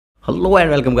Hello and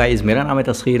welcome guys, मेरा नाम है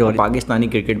तस्खीर और पाकिस्तानी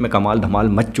क्रिकेट में कमाल धमाल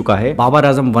मच चुका है। बाबर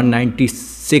आजम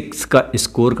 196 का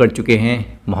स्कोर कर चुके हैं।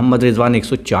 मोहम्मद रिजवान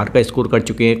 104 का स्कोर कर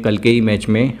चुके हैं कल के ही मैच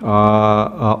में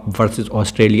वर्सेस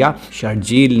ऑस्ट्रेलिया।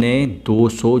 शर्जील ने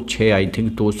 206 आई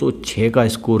थिंक 206 का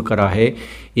स्कोर करा है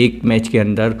एक मैच के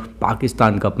अंदर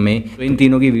पाकिस्तान कप में। तो इन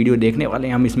तीनों की वीडियो देखने वाले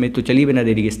हैं हम इसमें, तो चलिए बिना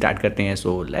देरी के स्टार्ट करते हैं।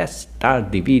 So let's start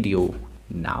the video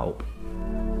now.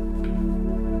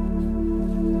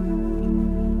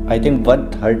 I think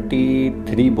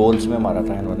 133 balls में मारा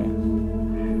था इन्होंने।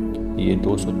 ये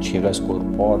 206 का स्कोर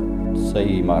बहुत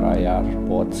सही मारा है यार,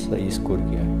 बहुत सही स्कोर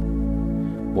किया है।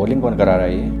 बॉलिंग कौन करा रहा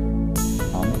है ये?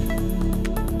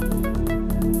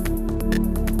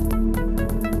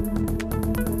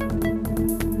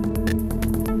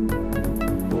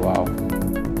 वाह,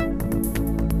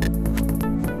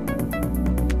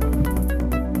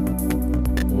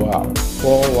 वाह,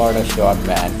 oh what a shot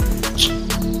man,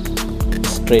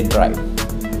 straight drive,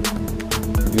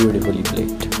 beautifully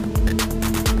played.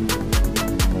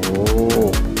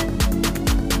 Oh,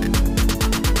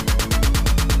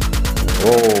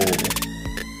 oh,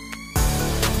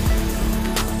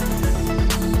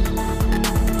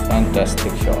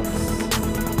 fantastic shots.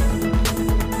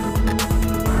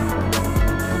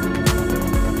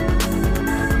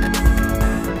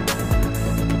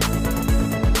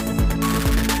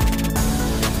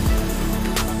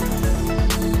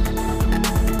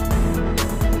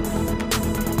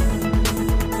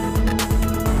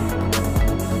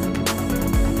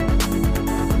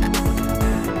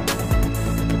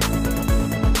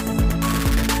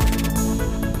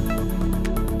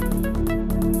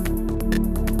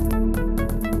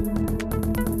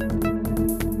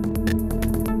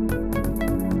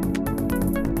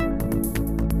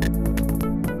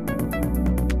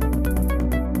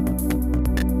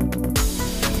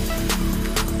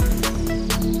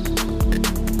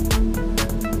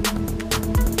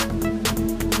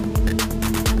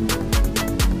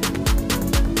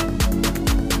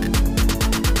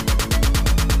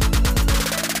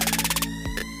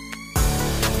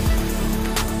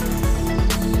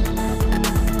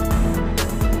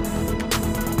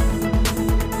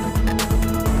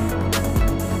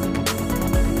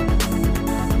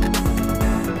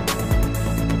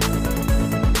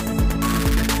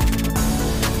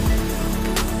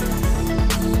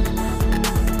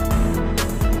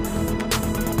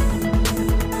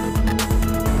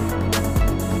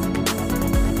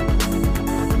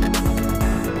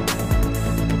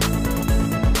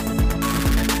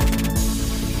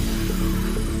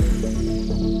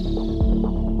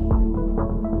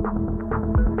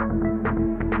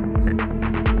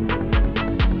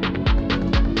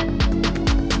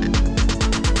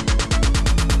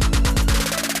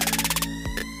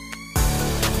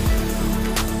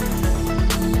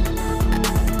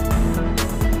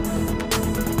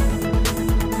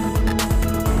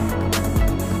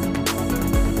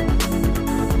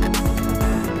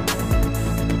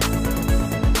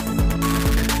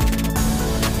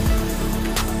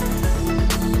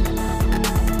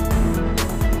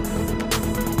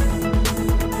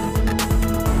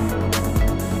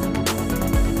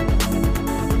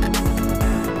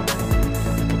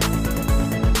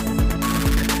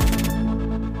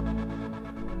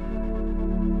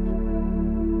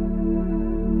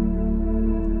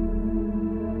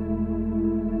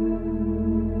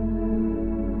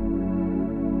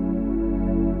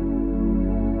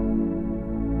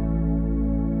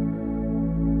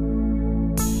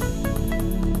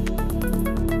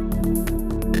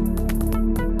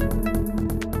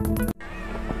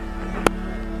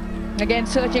 Again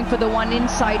searching for the one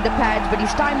inside the pads, but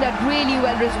he's timed that really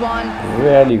well, Rizwan.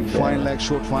 Really fine leg,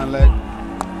 short fine leg.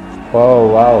 Oh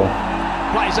wow,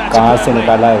 Plays that कहाँ से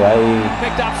निकाला है भाई?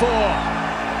 Picked up 4.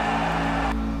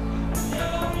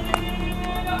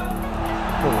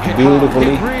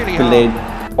 Beautifully really played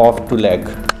off to leg.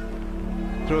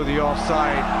 Through the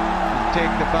offside,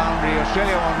 take the boundary.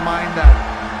 Australia won't mind that.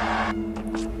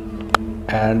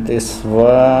 And this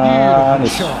one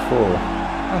is shot. 4.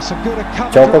 That's a good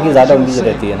चौकों की ज़्यादा उम्मीद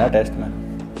रहती है ना टेस्ट में।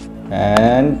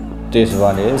 And this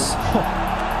one is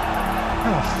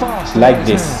like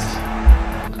this.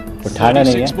 उठाना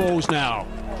नहीं है।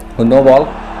 No ball.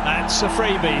 That's a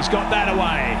freebie. He's got that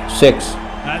away. 6.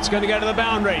 That's going to go to the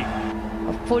boundary.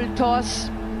 A full toss.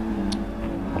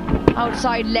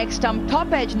 Outside leg stump,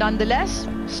 top edge nonetheless.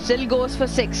 Still goes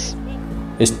for 6.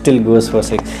 Still goes for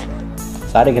 6.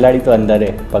 सारे खिलाड़ी तो अंदर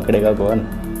है, पकड़ेगा कौन?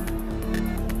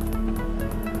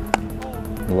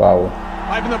 Wow.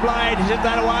 Open the blade, he's hit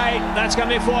that away. That's going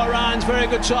to be 4 runs. Very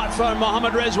good shot for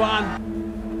Mohammed Rizwan.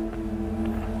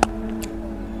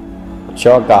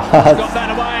 चौका। Got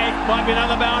that away. Might be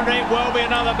another boundary. Will be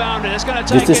another boundary. It's going to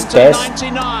take This is him to test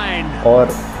 99. और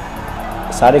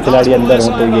सारे खिलाड़ी अंदर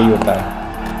हों तो यही होता है।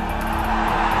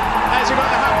 Has he got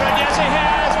the 100? Yes, he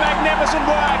has. Magnificent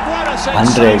work. What a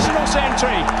 100. sensational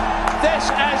century. This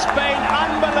has been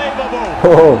unbelievable.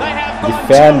 Oh, They have the gone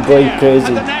fan to going here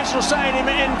crazy. at the National Stadium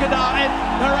in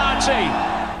Karachi.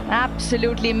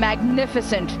 Absolutely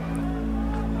magnificent.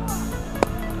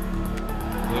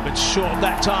 A little bit short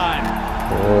that time.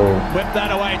 Oh, Whip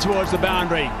that away towards the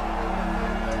boundary.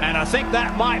 And I think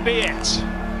that might be it.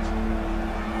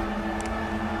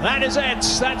 That is it.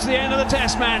 That's the end of the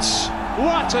test match.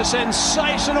 What a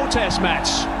sensational test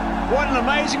match. What an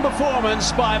amazing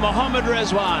performance by Mohammed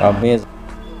Rizwan. amazing.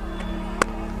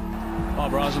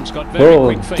 Babar Azam's got very Oh,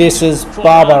 quick feet. this is 4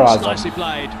 Babar runs, Azam. Nicely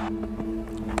played.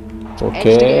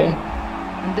 Okay.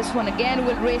 And this one again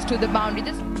will race to the boundary.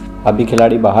 Just अभी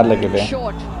खिलाड़ी बाहर लगे हुए हैं।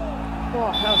 short.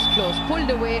 Oh, that was close.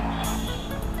 Pulled away.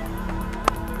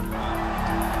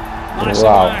 Nicely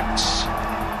Wow. worked.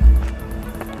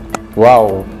 Wow,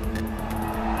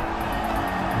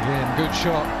 Again, good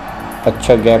shot.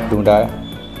 अच्छा gap ढूंढा है।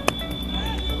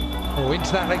 Oh,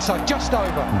 into that leg side, just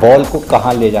over. Ball को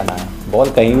कहाँ ले जाना है? बॉल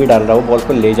कहीं भी डाल रहा हो, बॉल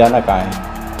को ले जाना कहाँ है?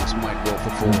 This might go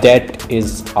for 4. That is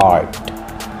art.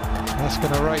 That's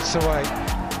going to race away.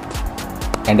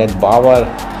 And that Babar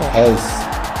has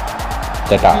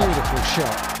that art. Beautiful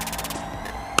shot.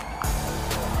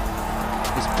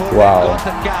 He's pulled Wow. it, got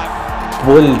the gap.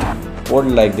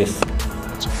 Pulled like this.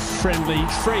 It's a friendly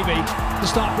freebie to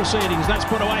start proceedings. That's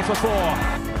put away for 4.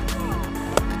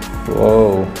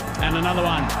 Whoa, And another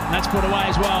one. That's put away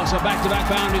as well. So back-to-back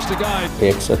boundaries to go.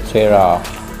 etc.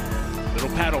 Little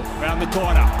paddle round the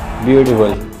corner.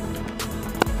 Beautiful.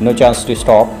 No chance to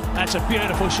stop. That's a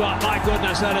beautiful shot. My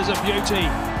goodness, that is a beauty.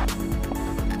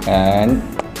 And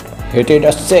hit it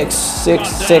a 6, 6,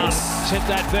 Gone 6, down. Hit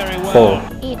that very well. 4.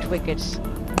 8 wickets.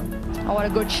 Oh, what a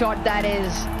good shot that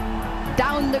is.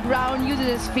 Down the ground, uses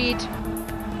his feet.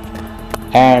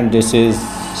 And this is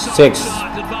 6.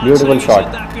 Advancing, Beautiful hit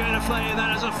shot. that beautifully.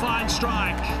 That is a fine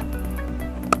strike.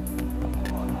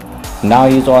 Now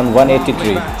he's on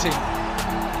 183. Batting.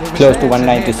 It was Close to there hit,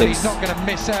 196. but he's not going to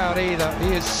miss out either. He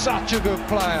is such a good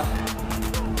player.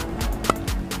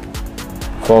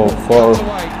 4, 4. Cuts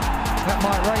away. That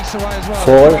might race away as well.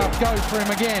 4. Go for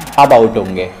him again. अब out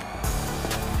होंगे।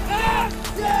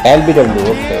 LBW,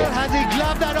 okay. Has he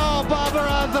gloved that? Oh, Babar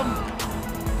Azam.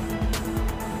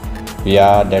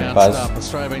 Yeah, that was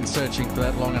Australia been searching for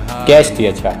that long and hard. Catch थी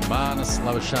अच्छा। Marnus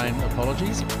Labuschagne,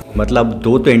 apologies. मतलब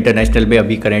दो तो international में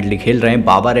अभी currently खेल रहे हैं,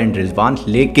 बाबर एंड रिजवान,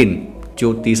 लेकिन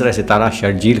जो तीसरा सितारा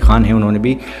शर्जील खान है उन्होंने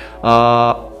भी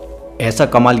ऐसा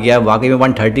कमाल किया है। वाकई में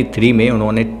 133 में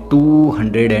उन्होंने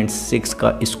 206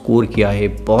 का स्कोर किया है।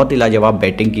 बहुत ही लाजवाब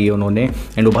बैटिंग की है उन्होंने।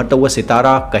 एंड उभरता हुआ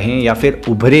सितारा कहें या फिर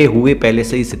उभरे हुए पहले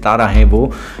से ही सितारा हैं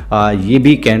वो, ये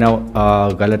भी कहना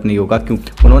गलत नहीं होगा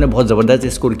क्योंकि उन्होंने बहुत ज़बरदस्त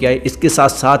स्कोर किया है। इसके साथ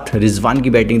साथ रिजवान की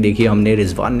बैटिंग देखिए हमने,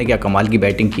 रिजवान ने क्या कमाल की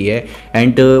बैटिंग की है।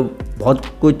 एंड बहुत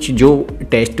कुछ जो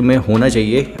टेस्ट में होना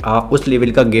चाहिए उस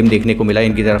लेवल का गेम देखने को मिला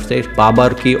इनकी तरफ से,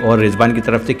 बाबर की और रिजवान की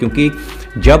तरफ से। क्योंकि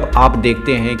जब आप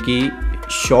देखते हैं कि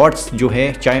शॉट्स जो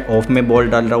है चाहे ऑफ में बॉल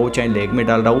डाल रहा हो चाहे लेग में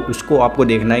डाल रहा हो, उसको आपको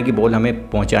देखना है कि बॉल हमें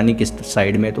पहुंचानी किस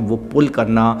साइड में, तो वो पुल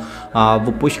करना,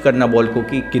 वो पुश करना बॉल को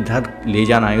कि किधर ले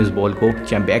जाना है उस बॉल को,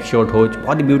 चाहे बैक शॉट हो।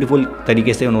 बहुत ही ब्यूटीफुल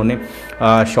तरीके से उन्होंने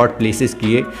शॉट प्लेसेस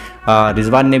किए।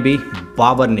 रिजवान ने भी,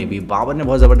 बाबर ने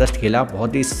बहुत ज़बरदस्त खेला,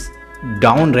 बहुत ही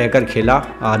डाउन रहकर खेला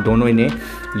दोनों ही ने,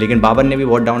 लेकिन बाबर ने भी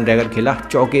बहुत डाउन रहकर खेला।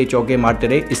 चौके चौके मारते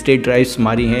रहे, स्ट्रेट ड्राइव्स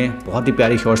मारी हैं, बहुत ही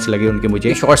प्यारे शॉट्स लगे उनके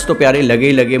मुझे। शॉट्स तो प्यारे लगे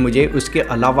ही लगे मुझे, उसके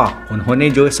अलावा उन्होंने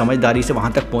जो समझदारी से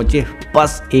वहाँ तक पहुँचे,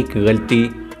 बस एक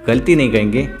गलती नहीं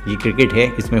कहेंगे, ये क्रिकेट है,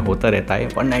 इसमें होता रहता है।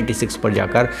 196 पर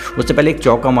जाकर उससे पहले एक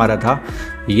चौका मारा था,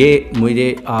 ये मुझे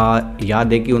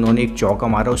याद है कि उन्होंने एक चौका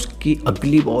मारा, उसकी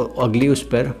अगली उस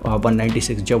पर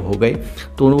 196 जब हो गए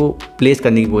तो वो प्लेस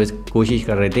करने की कोशिश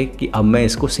कर रहे थे कि अब मैं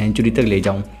इसको सेंचुरी तक ले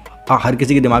जाऊं। हर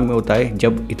किसी के दिमाग में होता है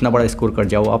जब इतना बड़ा स्कोर कर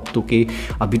जाओ आप तो, कि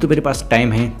अभी तो मेरे पास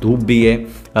टाइम है, धूप भी है,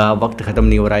 वक्त ख़त्म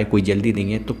नहीं हो रहा है, कोई जल्दी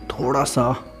नहीं है, तो थोड़ा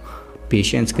सा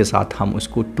पेशेंस के साथ हम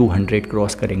उसको 200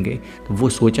 क्रॉस करेंगे। तो वो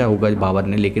सोचा होगा बाबर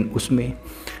ने, लेकिन उसमें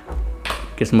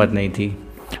किस्मत नहीं थी,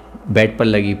 बैट पर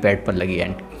लगी, पैड पर लगी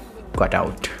एंड कट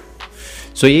आउट।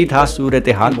 सो यही था सूरत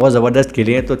हाल, बहुत ज़बरदस्त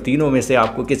खेले हैं। तो तीनों में से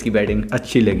आपको किसकी बैटिंग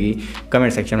अच्छी लगी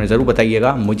कमेंट सेक्शन में ज़रूर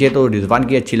बताइएगा। मुझे तो रिजवान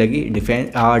की अच्छी लगी,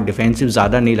 डिफेंसिव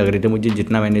ज़्यादा नहीं लग रहे थे मुझे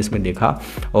जितना मैंने इसमें देखा,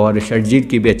 और शर्जील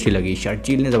की भी अच्छी लगी।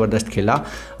 शर्जील ने ज़बरदस्त खेला,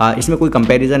 इसमें कोई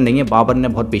कंपैरिजन नहीं है। बाबर ने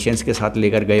बहुत पेशेंस के साथ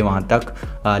लेकर गए वहाँ तक,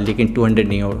 लेकिन 200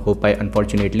 नहीं हो पाए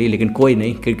अनफॉर्चुनेटली। लेकिन कोई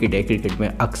नहीं, क्रिकेट है, क्रिकेट में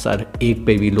अक्सर 1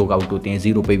 पे भी लोग आउट होते हैं,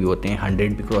 0 पे भी होते हैं,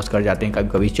 100 भी क्रॉस कर जाते हैं, कभी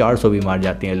कभी 400 भी मार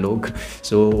जाते हैं लोग।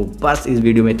 सो बस इस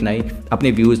वीडियो में इतना ही।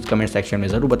 अपने व्यूज़ कमेंट सेक्शन में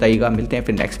ज़रूर बताइएगा। मिलते हैं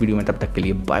फिर नेक्स्ट वीडियो में, तब तक के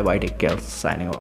लिए bye bye, take care, signing off.